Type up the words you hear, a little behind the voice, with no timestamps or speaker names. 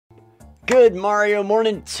Good Mario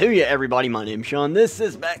morning to you, everybody. My name's Sean. This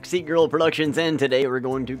is Backseat Girl Productions, and today we're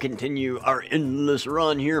going to continue our endless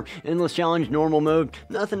run here. Endless challenge, normal mode,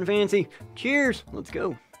 nothing fancy. Cheers, let's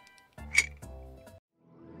go.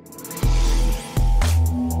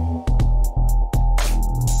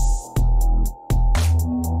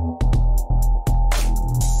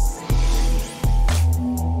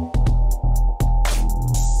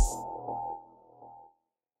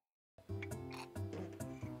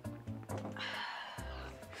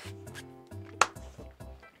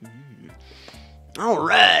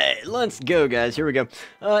 Alright, let's go, guys. Here we go.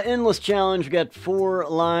 Endless challenge. We got 4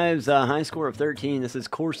 lives, high score of 13. This is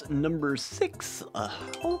course number 6.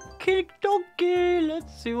 Okay, dokie.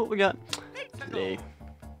 Let's see what we got today.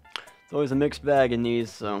 It's always a mixed bag in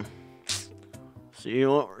these, so see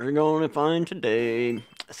what we're going to find today.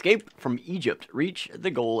 Escape from Egypt. Reach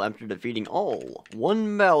the goal after defeating all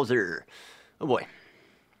 1 Bowser. Oh boy.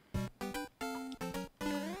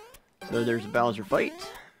 So there's a Bowser fight.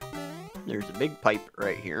 There's a big pipe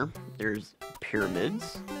right here. There's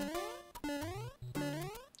pyramids.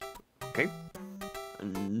 Okay.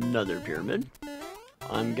 Another pyramid.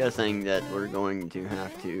 I'm guessing that we're going to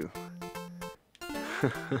have to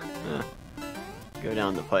go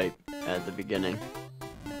down the pipe at the beginning.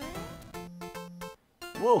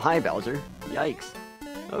 Whoa, hi Bowser. Yikes.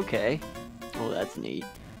 Okay. Well, that's neat.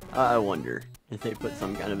 I wonder if they put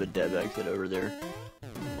some kind of a dev exit over there.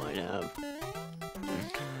 Might have.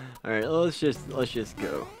 Alright, let's just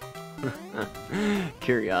go.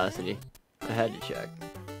 Curiosity. I had to check.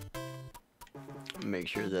 Make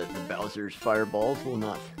sure that the Bowser's fireballs will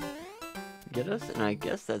not get us, and I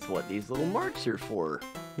guess that's what these little marks are for.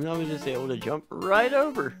 And I was just able to jump right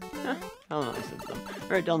over. How nice of them.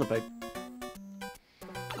 Alright, down the pipe.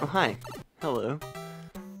 Oh, hi. Hello.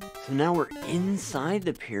 So now we're inside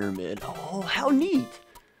the pyramid. Oh, how neat!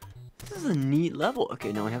 This is a neat level.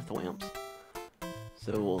 Okay, now I have the lamps.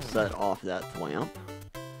 So we'll set off that thwamp,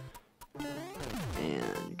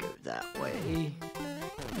 and go that way,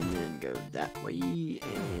 and then go that way,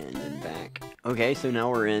 and then back. Okay, so now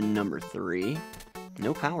we're in number 3.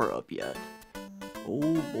 No power up yet.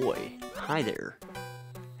 Oh boy. Hi there.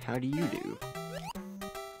 How do you do?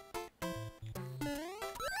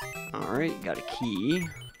 Alright, got a key.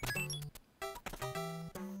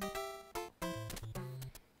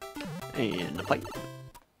 And a pipe.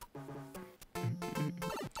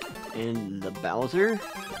 And the Bowser?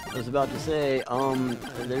 I was about to say,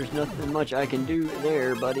 there's nothing much I can do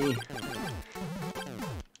there, buddy.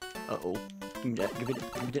 Uh-oh. Give me that, give me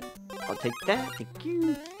that. I'll take that, thank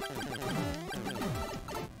you.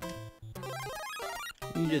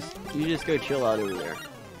 You just go chill out over there.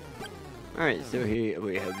 Alright, so here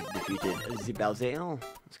we have defeated the Bowser.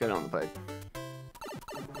 Let's go down the pipe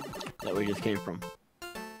that we just came from.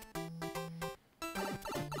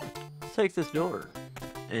 Let's take this door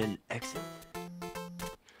and exit.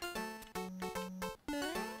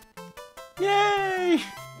 Yay!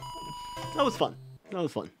 That was fun. That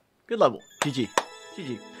was fun. Good level. GG.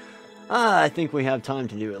 GG. I think we have time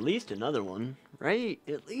to do at least another one, right?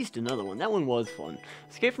 At least another one. That one was fun.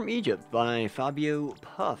 Escape from Egypt by Fabio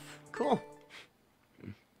Puff. Cool.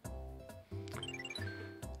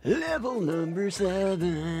 Level number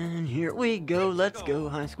 7. Here we go. Let's go.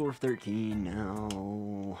 High score of 13 now.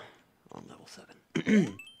 On level 7.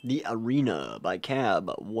 The Arena by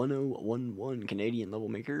Cab 1011 Canadian level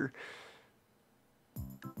maker.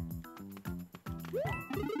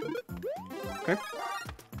 Okay.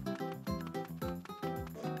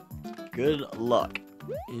 Good luck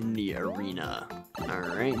in the arena.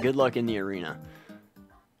 Alright, good luck in the arena.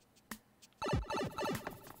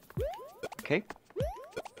 Okay.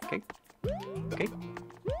 Okay. Okay.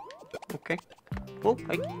 Okay. Oh,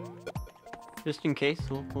 hi. Just in case,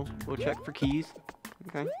 we'll check for keys.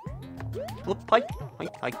 Okay. Whoop, hi.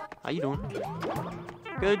 Hi. How you doing?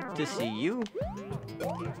 Good to see you.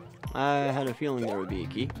 I had a feeling there would be a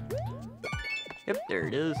key. Yep, there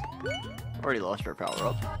it is. Already lost our power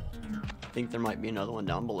up. I think there might be another one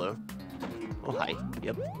down below. Oh, hi.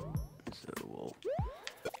 Yep. So we'll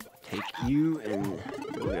take you and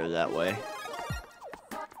we'll go that way.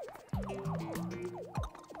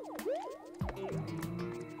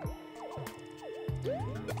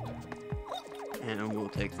 And we'll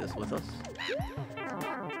take this with us.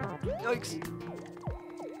 Yikes!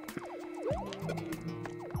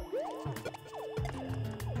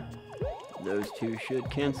 Those two should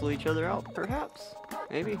cancel each other out, perhaps?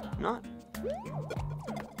 Maybe? Not?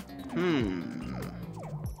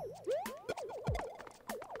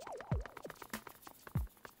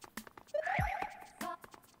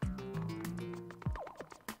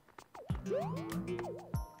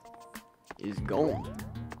 is gone.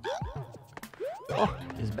 Oh,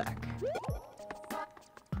 is back.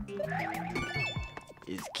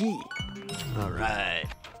 Is key. Alright.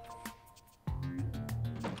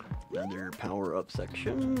 Another power-up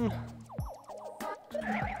section.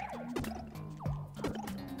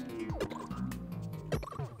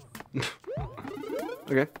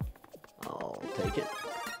 Okay. I'll take it.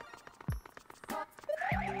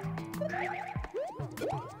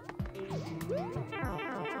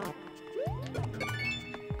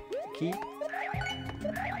 Key.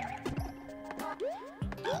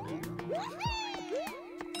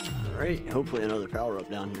 Alright, hopefully another power-up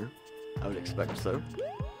down here. I would expect so.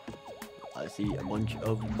 I see a bunch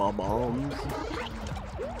of bombs.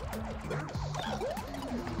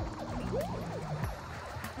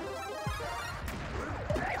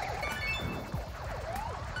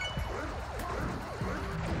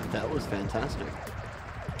 That was fantastic.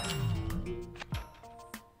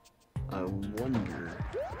 I wonder...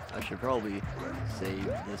 I should probably save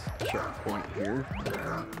this checkpoint here.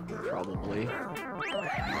 Probably.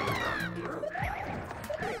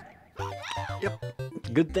 Yep.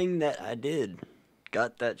 Good thing that I did.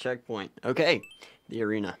 Got that checkpoint. Okay. The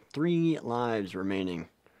arena. 3 lives remaining.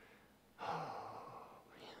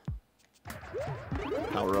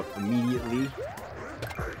 Power up immediately.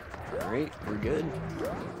 Alright, we're good.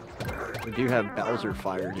 We do have Bowser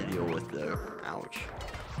Fire to deal with though. Ouch.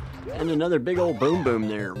 And another big old boom boom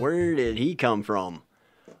there. Where did he come from?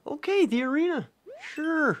 Okay, the arena.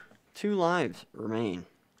 Sure. 2 lives remain.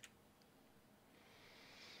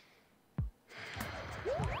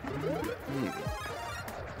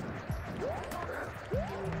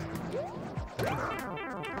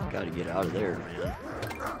 Gotta get out of there, man.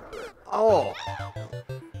 Oh!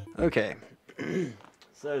 Okay.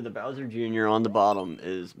 So the Bowser Jr. on the bottom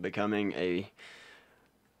is becoming a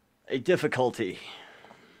difficulty.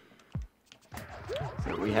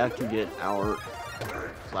 So we have to get our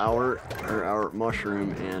flower or our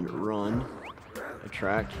mushroom and run,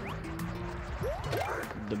 attract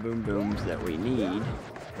the boom booms that we need.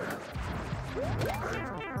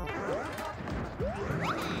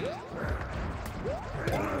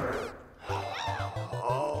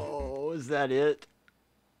 Oh, is that it?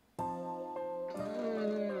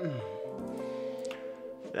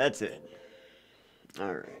 That's it.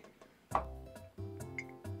 All right.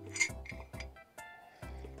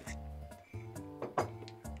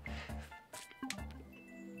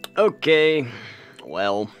 Okay,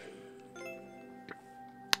 well,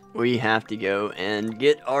 we have to go and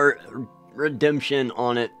get our redemption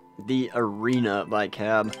on it. The Arena by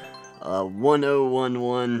Cab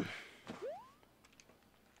 1011.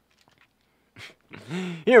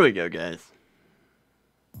 Here we go, guys.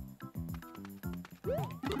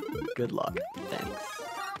 Good luck. Thanks.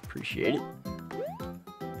 Appreciate it.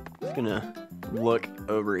 Just gonna look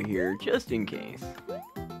over here just in case.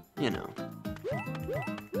 You know.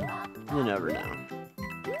 You never know.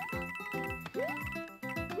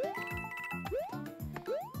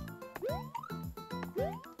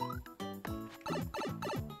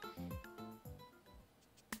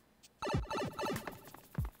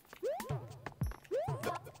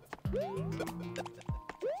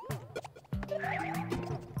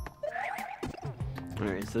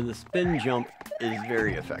 Alright, so the spin jump is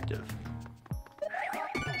very effective.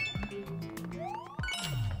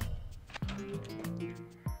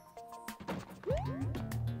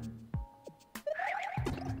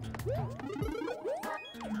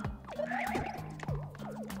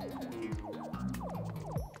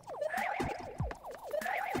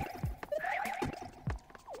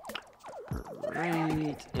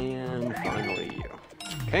 Alright, and finally you.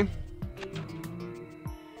 Okay.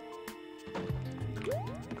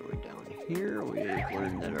 Going down here, we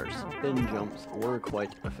learned that our spin jumps were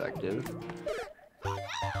quite effective.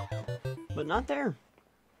 But not there.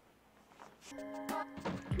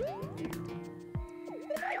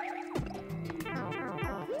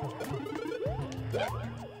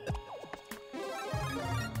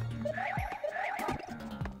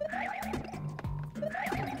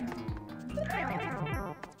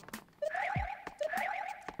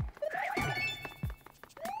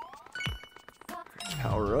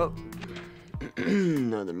 Power up.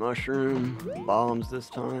 Another mushroom. Bombs this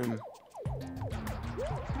time.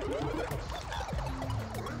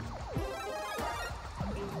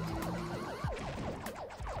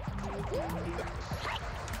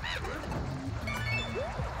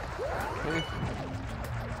 Okay.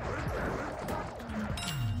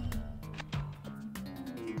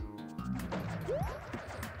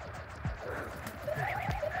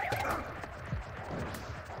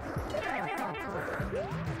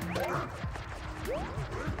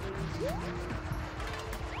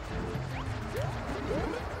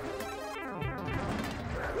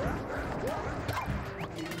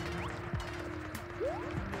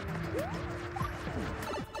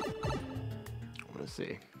 Let's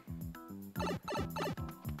see.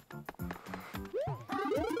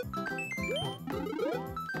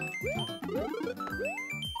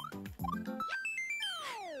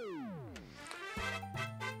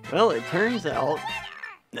 Well, it turns out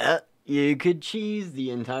that you could cheese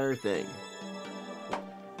the entire thing.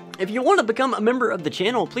 If you want to become a member of the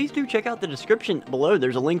channel, please do check out the description below.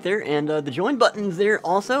 There's a link there, and the join button's there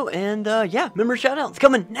also. And yeah, member shoutouts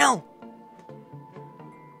coming now.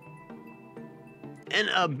 And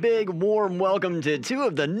a big warm welcome to two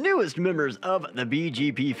of the newest members of the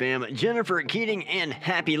BGP fam, Jennifer Keating and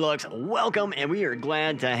Happy Lux. Welcome, and we are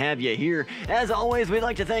glad to have you here. As always, we'd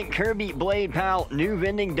like to thank Kirby Blade Pal, New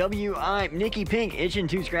Vending, WI, Nikki Pink, Itchin'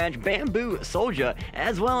 to Scratch, Bamboo Soldier,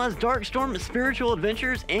 as well as Darkstorm Spiritual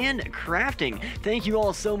Adventures and Crafting. Thank you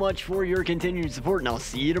all so much for your continued support, and I'll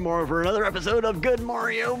see you tomorrow for another episode of Good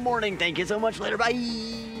Mario Morning. Thank you so much. Later.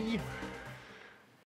 Bye.